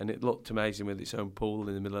together, and it looked amazing with its own pool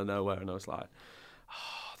in the middle of nowhere. And I was like,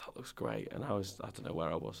 that looks great. And I don't know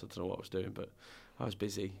where I was. I don't know what I was doing, but I was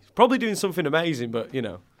busy. Probably doing something amazing, but you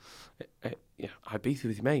know, Ibiza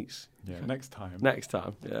with your mates. Yeah, next time.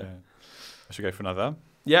 Yeah. I should go for another.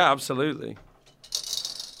 Yeah, absolutely.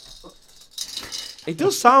 It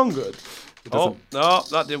does sound good. No,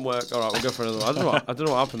 that didn't work. All right, we'll go for another one. I don't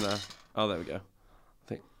know what happened there. Oh, there we go. I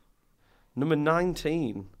think number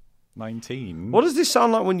 19. 19. What does this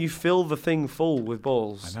sound like when you fill the thing full with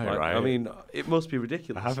balls? I know, right? I mean, it must be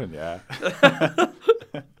ridiculous. I haven't yet.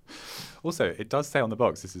 Also, it does say on the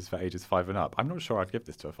box this is for ages 5 and up. I'm not sure I'd give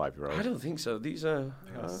this to a 5-year-old. I don't think so. These are.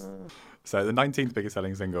 So the 19th biggest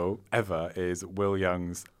selling single ever is Will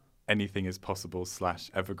Young's "Anything Is Possible"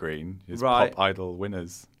 / Evergreen, his Pop Idol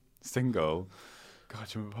winners single. God,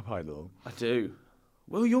 do you remember Pop Idol? I do.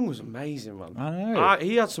 Will Young was amazing, man. I know.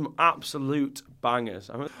 He had some absolute bangers.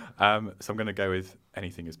 So I'm going to go with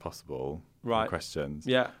 "Anything Is Possible." Right. Questions.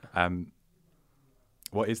 Yeah.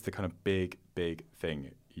 What is the kind of big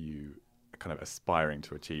thing you are kind of aspiring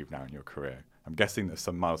to achieve now in your career? I'm guessing that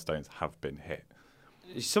some milestones have been hit.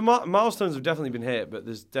 Some milestones have definitely been hit, but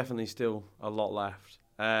there's definitely still a lot left.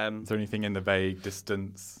 Is there anything in the vague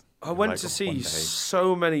distance? I went to see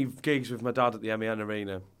so many gigs with my dad at the MEN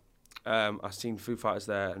Arena. I've seen Foo Fighters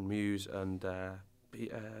there and Muse and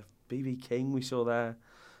B.B. King we saw there.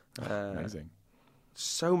 Amazing.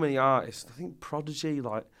 So many artists. I think Prodigy.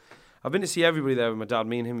 Like, I've been to see everybody there with my dad.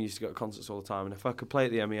 Me and him used to go to concerts all the time. And if I could play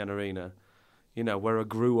at the MEN Arena, you know, where I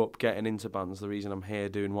grew up getting into bands, the reason I'm here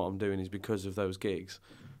doing what I'm doing is because of those gigs.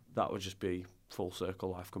 That would just be full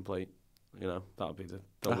circle, life complete. You know, that would be the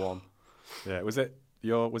one. Yeah. Was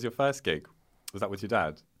your first gig? Was that with your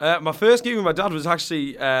dad? My first gig with my dad was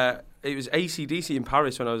actually, it was AC/DC in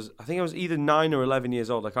Paris when I think I was either 9 or 11 years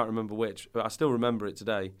old. I can't remember which, but I still remember it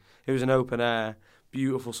today. It was an open air,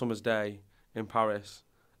 beautiful summer's day in Paris.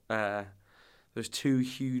 There's two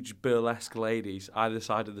huge burlesque ladies either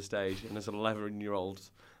side of the stage, and there's an 11-year-old.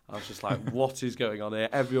 I was just like, what is going on here?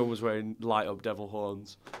 Everyone was wearing light up devil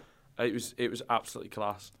horns. It was absolutely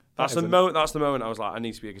class. That's the moment I was like, I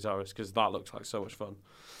need to be a guitarist, because that looks like so much fun.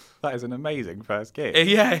 That is an amazing first gig.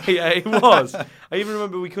 Yeah, it was. I even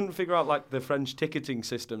remember we couldn't figure out like the French ticketing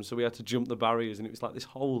system, so we had to jump the barriers, and it was like this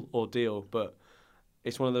whole ordeal. But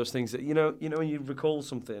it's one of those things that you know when you recall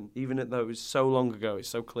something, even though it was so long ago, it's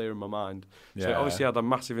so clear in my mind. So it obviously had a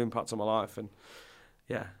massive impact on my life, and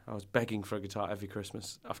yeah, I was begging for a guitar every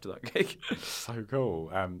Christmas after that gig. So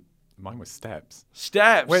cool. Mine was Steps.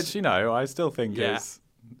 Steps, which I still think is,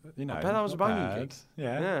 I bet that was a banging gig.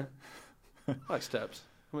 Yeah. I like Steps.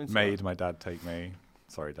 Made my dad take me.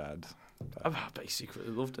 Sorry, Dad. I bet he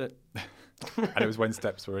secretly loved it. And it was when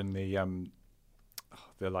Steps were in the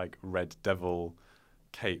like red devil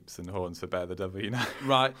capes and horns for Bear the Devil,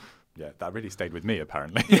 Right. Yeah, that really stayed with me,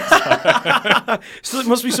 apparently. So it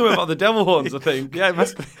must be something about the devil horns, I think. Yeah, it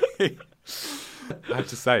must be. I have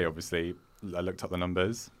to say, obviously, I looked up the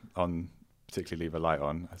numbers on particularly Leave a Light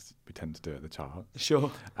On, as we tend to do at the chart. Sure.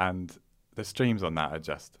 And the streams on that are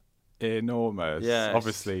just enormous. Yeah,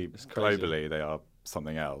 obviously, globally, they are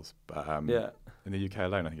something else. But in the UK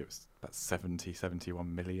alone, I think it was about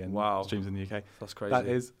 71 million streams in the UK. That's crazy. That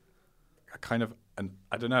is a kind of,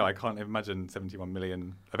 I don't know, I can't imagine 71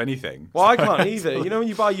 million of anything. Well, I can't either. When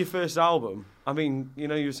you buy your first album, I mean, you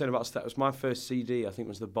were saying about Steps, my first CD, I think,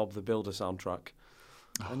 was the Bob the Builder soundtrack.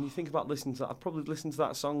 And you think about listening to that, I'd probably listened to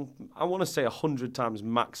that song, I want to say 100 times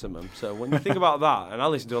maximum. So when you think about that, and I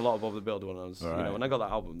listened to a lot of Bob the Builder when I was, when I got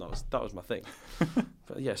that album, that was my thing.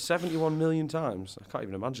 But yeah, 71 million times. I can't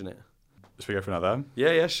even imagine it. Should we go for another?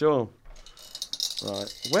 Yeah, sure.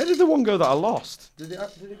 Right. Where did the one go that I lost? Did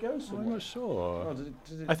it go somewhere? I'm not sure. Oh,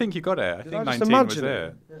 did it I think you got it. I think 19 was it.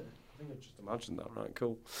 Yeah, I think I just imagined that. Right,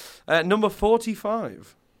 cool. Number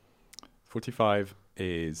 45. 45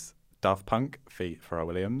 is Daft Punk feat. Pharrell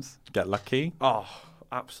Williams. Get Lucky. Oh,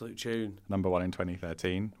 absolute tune. Number 1 in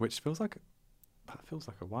 2013, which feels like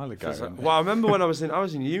a while ago. Well, I remember when I was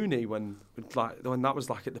in uni when that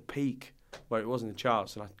was like at the peak where it was in the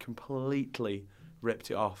charts, and I completely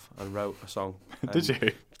ripped it off and wrote a song. Did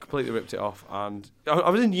you? Completely ripped it off, and I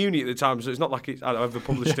was in uni at the time, so it's not like I ever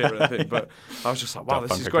published it or anything. But I was just like, wow,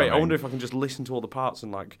 this is great. I wonder if I can just listen to all the parts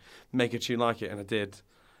and like make a tune like it, and I did.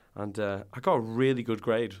 And I got a really good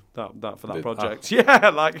grade for that project.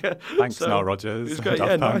 Thanks, Nile Rodgers. It was great.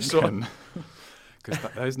 Yeah, nice one. Because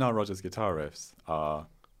those Nile Rodgers guitar riffs are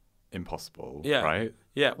impossible, right?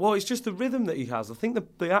 Yeah. Well, it's just the rhythm that he has. I think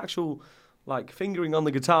the actual like fingering on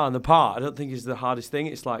the guitar and the part, I don't think is the hardest thing.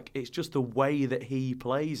 It's just the way that he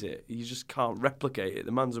plays it. You just can't replicate it.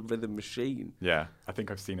 The man's a rhythm machine. Yeah, I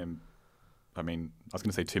think I've seen him. I mean, I was going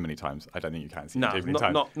to say too many times. I don't think you can see him too many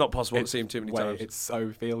times. Not possible to see him too many times. It's so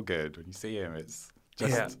feel good when you see him. It's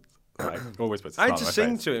just always puts a I smile had to on my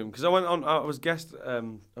sing face. to him because I went on. I was guest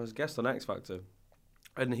on X Factor,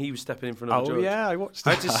 and he was stepping in for another judge. Oh yeah, I watched.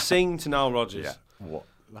 I had to sing to Nile Rodgers. Yeah. What?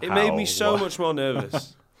 It made me so much more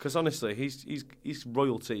nervous because honestly, he's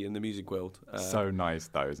royalty in the music world. So nice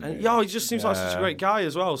though, isn't he? Yeah, he just seems like such a great guy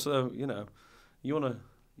as well. So you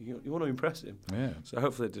wanna impress him. Yeah. So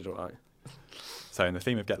hopefully it did all right. So in the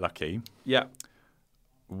theme of Get Lucky, yeah,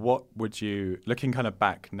 what would you, looking kind of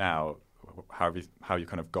back now, how you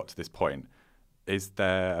kind of got to this point, is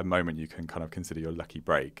there a moment you can kind of consider your lucky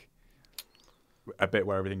break? A bit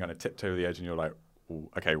where everything kind of tipped over the edge and you're like,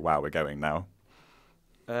 okay, wow, we're going now.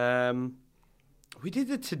 We did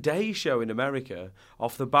the Today Show in America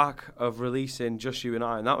off the back of releasing Just You and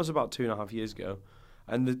I, and that was about 2.5 years ago.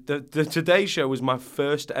 And the Today Show was my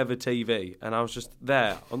first ever TV, and I was just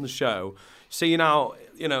there on the show, seeing out,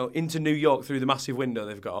 into New York through the massive window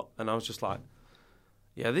they've got, and I was just like,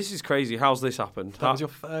 yeah, this is crazy. How's this happened? That was your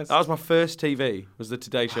first? That was my first TV, was the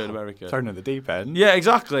Today Show in America. Thrown in the deep end. Yeah,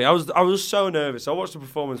 exactly. I was so nervous. I watched the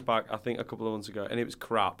performance back, I think, a couple of months ago, and it was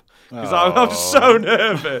crap. Because I was so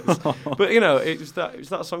nervous. But, it was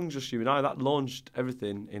that song, Just You and I, that launched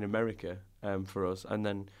everything in America for us, and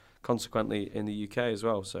then consequently in the UK as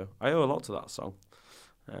well. So I owe a lot to that song,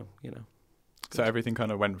 So everything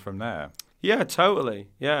kind of went from there. Yeah, totally.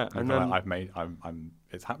 Yeah, and then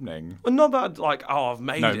it's happening. Well, not that I've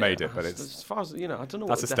made it. No, made it, but it's as far as I don't know. That's what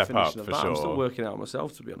the a step definition up of for that. sure. I'm still working out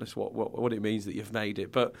myself, to be honest, what it means that you've made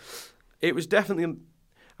it. But it was definitely.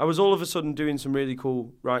 I was all of a sudden doing some really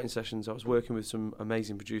cool writing sessions. I was working with some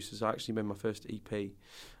amazing producers. I actually made my first EP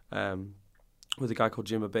with a guy called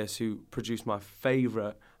Jim Abyss, who produced my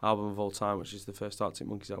favourite album of all time, which is the first Arctic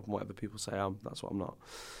Monkeys album. Whatever people say I am, that's what I'm not.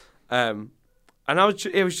 And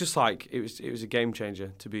it was just like it was a game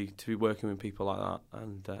changer to be working with people like that,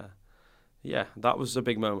 and yeah, that was a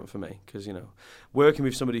big moment for me because, you know, working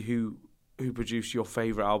with somebody who produced your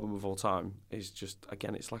favourite album of all time is just,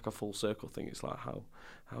 again, it's like a full circle thing. It's like,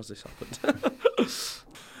 how's this happened?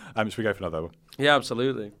 Should we go for another one? Yeah,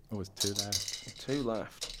 absolutely. Oh, it's 2 left. 2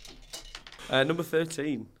 left. Number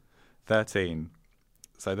 13. 13.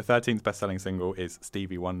 So the 13th best-selling single is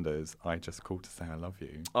Stevie Wonder's I Just Called to Say I Love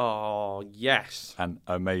You. Oh, yes. An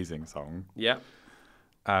amazing song. Yeah.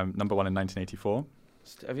 Number 1 in 1984.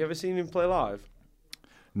 Have you ever seen him play live?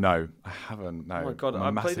 No, I haven't. No. Oh my God, I'm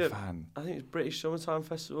a massive fan. I think it's British Summertime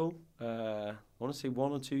Festival. I want to say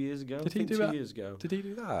 1 or 2 years ago. Did he do 2 that? years ago. Did he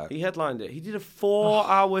do that? He headlined it. He did a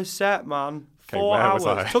 4-hour set, man. Okay, 4 where hours.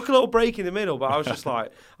 was I? Took a little break in the middle, but I was just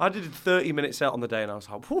like, I did a 30-minute set on the day, and I was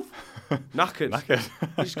like, woof, knackered.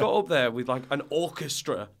 He just got up there with like an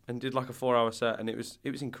orchestra and did like a 4-hour set, and it was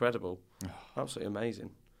incredible, absolutely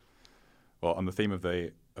amazing. Well, on the theme of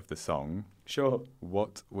the song, sure.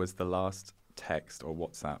 What was the last text or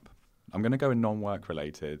WhatsApp? I'm going to go in non-work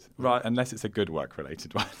related, right? Unless it's a good work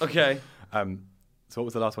related one. Okay. So what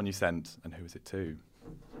was the last one you sent, and who was it to?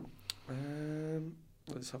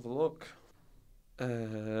 Let's have a look.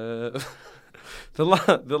 The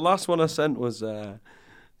last one I sent was to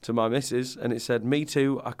my missus, and it said, "Me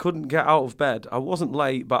too. I couldn't get out of bed. I wasn't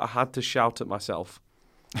late, but I had to shout at myself."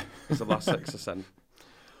 It's the last text I sent.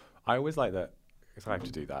 I always like that. Because I have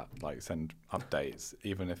to do that, like send updates,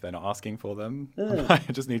 even if they're not asking for them. I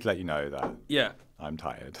just need to let you know that I'm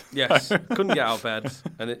tired. Yes, couldn't get out of bed,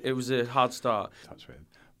 and it was a hard start. Touch with.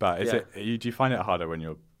 But do you find it harder when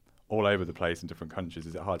you're all over the place in different countries?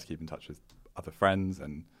 Is it hard to keep in touch with other friends?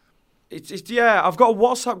 And it's I've got a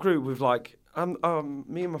WhatsApp group with like,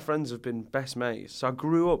 me and my friends have been best mates. So I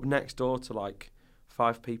grew up next door to like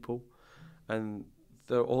 5 people, and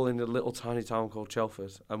they're all in a little tiny town called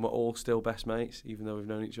Chelford, and we're all still best mates, even though we've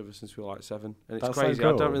known each other since we were like 7. And it's that's crazy. So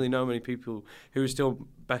cool. I don't really know many people who are still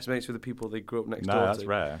best mates with the people they grew up next door to. No, that's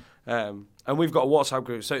rare. And we've got a WhatsApp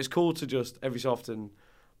group, so it's cool to just every so often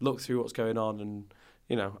look through what's going on. And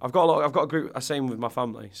you know, I've got a group. Same with my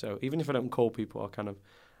family. So even if I don't call people,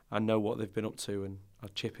 I know what they've been up to, and I'll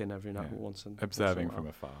chip in every now and once. And observing from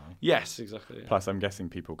afar. Yes, exactly. Yeah. Plus, I'm guessing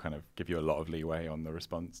people kind of give you a lot of leeway on the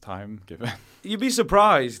response time given. You'd be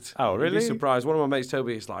surprised. Oh, really? You'd be surprised. One of my mates,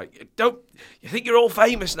 Toby, is like, "You think you're all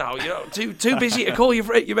famous now? You're too busy to call your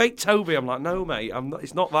mate Toby." I'm like, "No, mate, I'm not.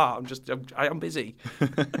 It's not that. I'm busy."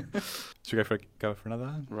 Should we go for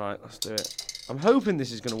another? Right, let's do it. I'm hoping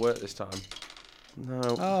this is going to work this time. No.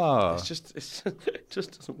 Oh. It just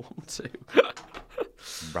doesn't want to.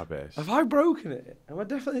 Rubbish. Have I broken it? Am I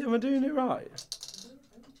doing it right?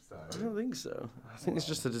 I don't think so. I think it's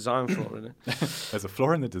just a design flaw in it. There's a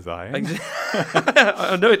flaw in the design.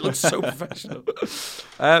 I know it looks so professional.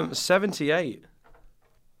 78.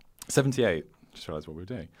 78. Just realised what we were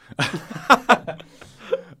doing.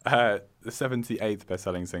 The 78th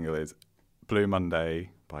best-selling single is Blue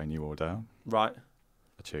Monday by New Order. Right.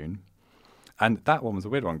 A tune. And that one was a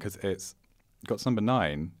weird one because it's got to number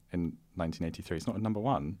 9 in 1983. It's not a number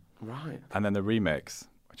 1. Right. And then the remix,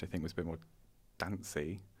 which I think was a bit more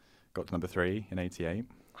dancey, got to number 3 in 88.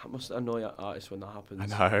 That must annoy artists when that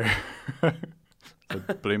happens. I know. So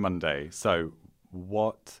Blue Monday. So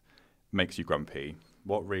what makes you grumpy?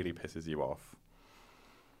 What really pisses you off?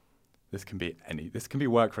 This can be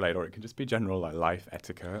work related, or it can just be general like life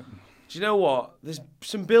etiquette. Do you know what? There's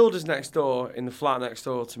some builders next door in the flat next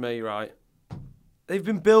door to me, right? They've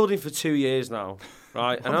been building for 2 years now,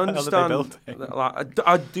 right? And I understand,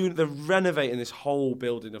 they're renovating this whole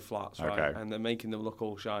building of flats, right? Okay. And they're making them look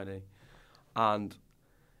all shiny, and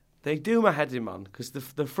they do my head in, man, because the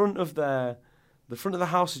front of the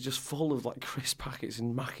house is just full of like crisp packets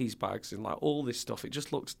and Mackey's bags and like all this stuff. It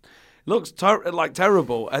just looks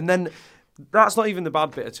terrible. And then that's not even the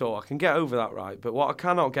bad bit at all. I can get over that, right? But what I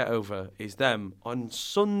cannot get over is them on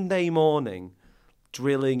Sunday morning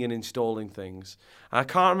drilling and installing things. And I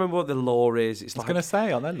can't remember what the law is. I was going to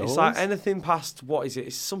say, aren't there laws? It's like anything past, what is it?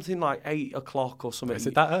 It's something like 8 o'clock or something. Is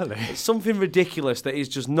it that early? It's something ridiculous that is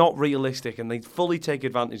just not realistic, and they fully take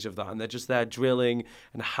advantage of that, and they're just there drilling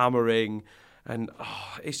and hammering, and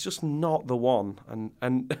it's just not the one.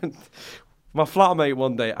 And my flatmate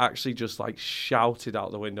one day actually just like shouted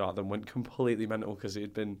out the window at them, went completely mental because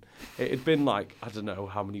it had been like, I don't know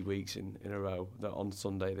how many weeks in a row that on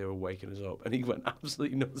Sunday they were waking us up, and he went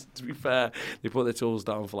absolutely nuts. To be fair, they put their tools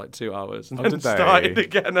down for like 2 hours and then started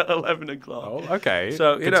again at 11 o'clock. Oh, okay.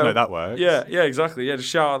 So Good to know that works. Yeah, exactly. Yeah, just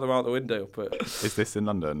shout at them out the window. But is this in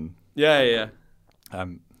London? Yeah.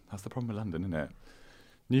 That's the problem with London, isn't it?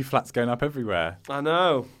 New flats going up everywhere. I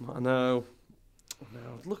know.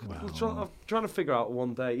 Look, I'm trying to figure out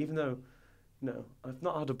one day, even though I've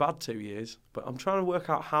not had a bad 2 years, but I'm trying to work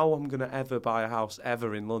out how I'm going to ever buy a house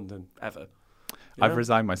ever in London, ever. I've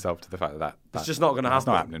resigned myself to the fact that it's just not going to happen. It's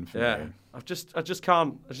not happening for me. I just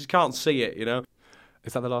can't see it.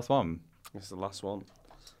 Is that the last one? It's the last one.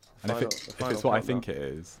 And if it's what I think it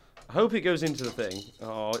is, I hope it goes into the thing.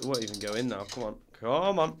 Oh, it won't even go in now.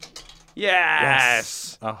 Come on.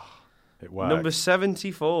 Yes. Oh, it worked. Number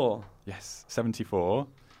 74. Yes, 74.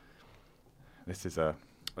 This is the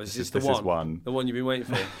one. The one you've been waiting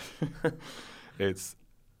for. It's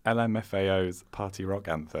LMFAO's Party Rock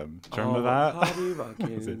Anthem. Do you remember that? Party rock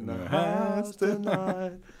in the house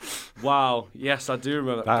tonight. Wow. Yes, I do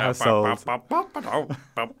remember that. Has sold.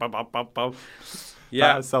 Yeah.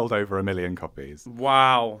 That has sold over 1 million copies.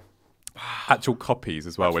 Wow. Actual copies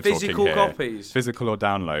as well. We're talking here. Physical copies. Physical or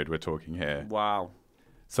download. We're talking here. Wow.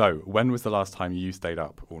 So, when was the last time you stayed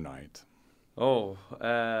up all night? Oh,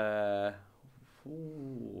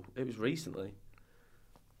 it was recently.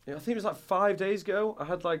 I think it was like 5 days ago. I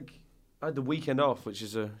had the weekend off, which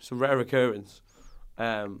is a rare occurrence.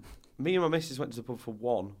 Me and my missus went to the pub for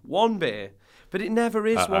one beer, but it never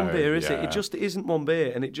is one beer, is it? It just isn't one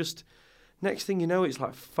beer, and it just next thing you know, it's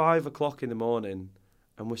like 5 o'clock in the morning,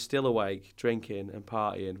 and we're still awake, drinking and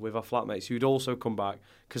partying with our flatmates who'd also come back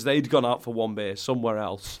because they'd gone out for one beer somewhere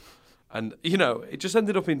else, and it just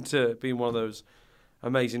ended up into being one of those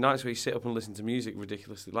amazing nights where you sit up and listen to music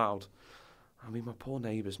ridiculously loud. I mean, my poor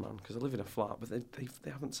neighbours, man, because I live in a flat, but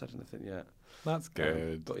they haven't said anything yet. That's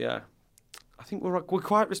good. But yeah, I think we're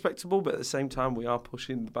quite respectable, but at the same time, we are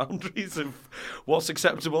pushing the boundaries of what's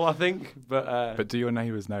acceptable, I think. But do your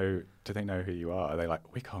neighbours know? Do they know who you are? Are they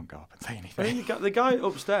like, we can't go up and say anything? I think the guy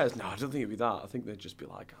upstairs. No, I don't think it'd be that. I think they'd just be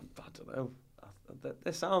like, I don't know.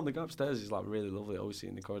 Their sound. The guy upstairs is like really lovely. I always see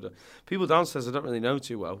in the corridor. People downstairs, I don't really know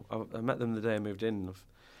too well. I met them the day I moved in.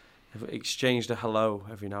 I've exchanged a hello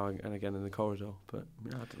every now and again in the corridor, but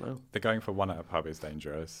I don't know. The going for one at a pub is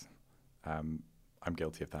dangerous. I'm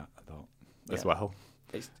guilty of that a lot as well.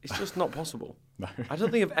 It's just not possible. No. I don't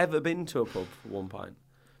think I've ever been to a pub for one pint.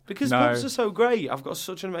 Because pubs are so great. I've got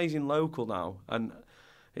such an amazing local now, and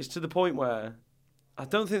it's to the point where I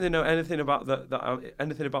don't think they know anything about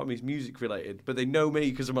anything about me is music related, but they know me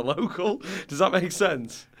because I'm a local. Does that make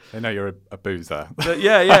sense? They know you're a boozer.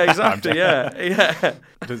 Yeah, exactly. yeah.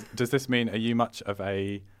 Does this mean, are you much of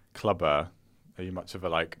a clubber? Are you much of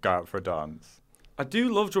a go out for a dance? I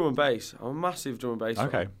do love drum and bass. I'm a massive drum and bass fan.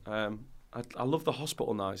 Okay. I love the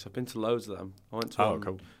hospital nights. I've been to loads of them. I went to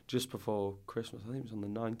one just before Christmas. I think it was on the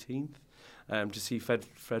 19th. To see Fred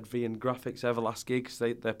V and Graphics Everlast gigs.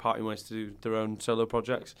 They're parting ways to do their own solo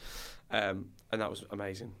projects. And that was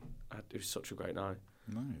amazing. It was such a great night.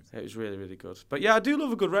 Nice. It was really, really good. But yeah, I do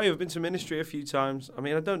love a good rave. I've been to Ministry a few times. I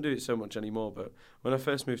mean, I don't do it so much anymore, but when I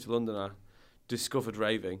first moved to London, I discovered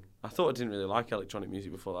raving. I thought I didn't really like electronic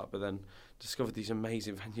music before that, but then discovered these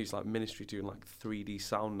amazing venues like Ministry doing 3D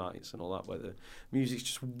sound nights and all that, where the music's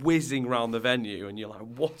just whizzing around the venue and you're like,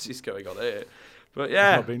 what is going on here? But yeah,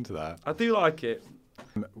 I've not been to that. I do like it.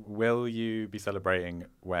 Will you be celebrating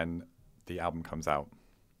when the album comes out?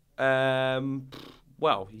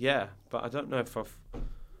 Well, yeah, but I don't know if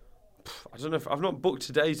I've not booked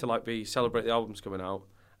today to celebrate the album's coming out.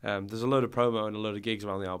 There's a load of promo and a load of gigs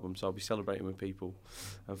around the album, so I'll be celebrating with people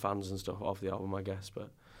and fans and stuff of the album, I guess. But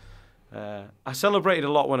I celebrated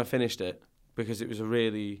a lot when I finished it because it was a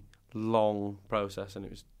really long process and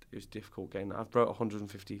it was difficult getting. I've wrote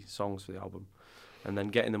 150 songs for the album, and then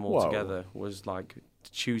getting them all together was like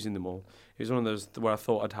choosing them all. It was one of those where I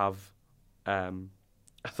thought I'd have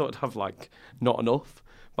not enough.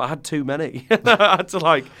 But I had too many. I had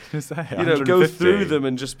to go through them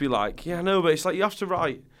and just be like, yeah, no, but it's like you have to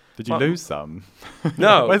write. Did you lose some?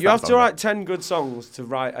 No, you have to write 10 good songs to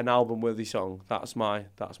write an album-worthy song. That's my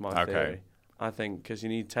theory. I think because you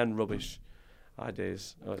need 10 rubbish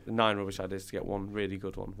ideas, 9 rubbish ideas to get one really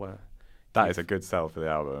good one. That is a good sell for the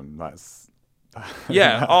album. That's.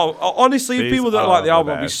 Yeah. Honestly, if people don't like the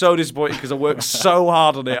album, I'll be so disappointed because I worked so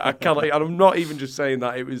hard on it. I can't. And I'm not even just saying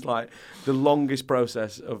that. It was like the longest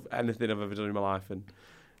process of anything I've ever done in my life, and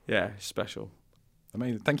yeah, it's special.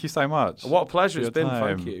 Amazing. Thank you so much. What a pleasure it's been.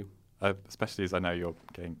 Thank you. Especially as I know you're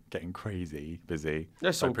getting crazy busy.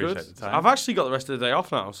 Yes, all good. The time. I've actually got the rest of the day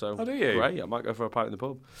off now, so do you? Great. I might go for a pint in the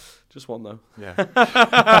pub. Just one though. Yeah.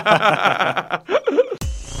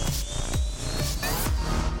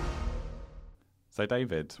 So,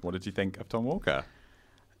 David, what did you think of Tom Walker?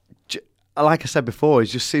 Like I said before, he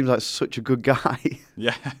just seems like such a good guy.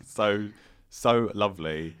 Yeah, so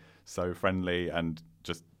lovely, so friendly, and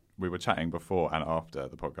just we were chatting before and after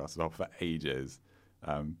the podcast as well for ages.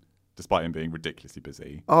 despite him being ridiculously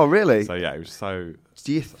busy. Oh, really? So yeah, it was so.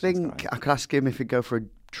 Do you think I could ask him if he'd go for a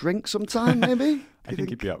drink sometime, maybe? I think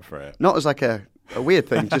he'd be up for it. Not as like a weird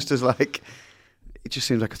thing, just as like, it just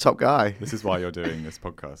seems like a top guy. This is why you're doing this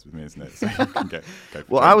podcast with me, isn't it? So you can go for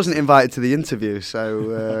well, I wasn't invited to the interview,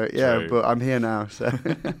 so yeah, but I'm here now. So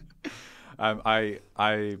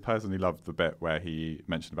I personally loved the bit where he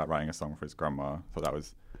mentioned about writing a song for his grandma. I thought that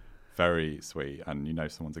was very sweet, and you know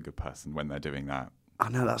someone's a good person when they're doing that. I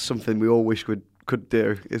know that's something we all wish could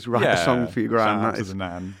do, is write a song for your gran. Shout out to the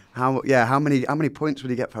nan. How many points would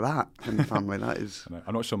you get for that in the family? That is.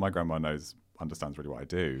 I'm not sure my grandma understands really what I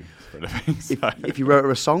do for a living. So. If you wrote her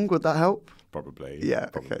a song, would that help? Probably. Yeah.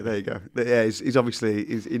 Probably. Okay. There you go. Yeah. He's obviously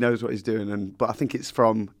he knows what he's doing, but I think it's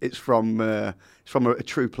from a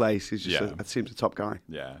true place. He's just it seems a top guy.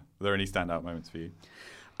 Yeah. Are there any standout moments for you?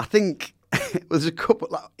 I think there's a couple.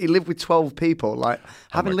 Like, he lived with 12 people. Like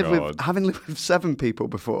having lived with 7 people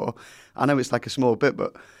before. I know it's like a small bit,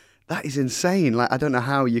 but that is insane. Like I don't know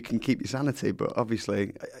how you can keep your sanity, but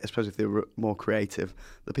obviously, I suppose if they were more creative,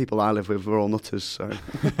 the people I live with were all nutters. So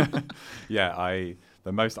yeah,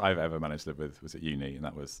 the most I've ever managed to live with was at uni, and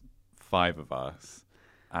that was 5 of us,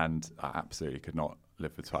 and I absolutely could not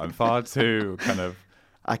live with 12. I'm far too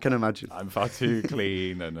I can imagine. I'm far too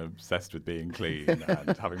clean and obsessed with being clean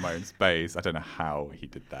and having my own space. I don't know how he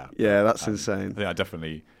did that. Yeah, that's insane. I think that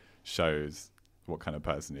definitely shows what kind of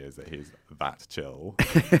person he is, that he's that chill.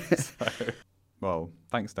 Well,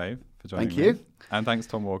 thanks, Dave, for joining me. Thank you. And thanks,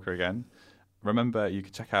 Tom Walker, again. Remember, you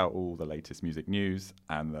can check out all the latest music news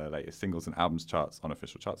and the latest singles and albums charts on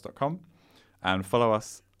officialcharts.com. And follow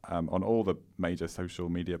us on all the major social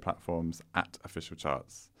media platforms at Official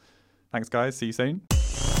Charts. Thanks, guys. See you soon.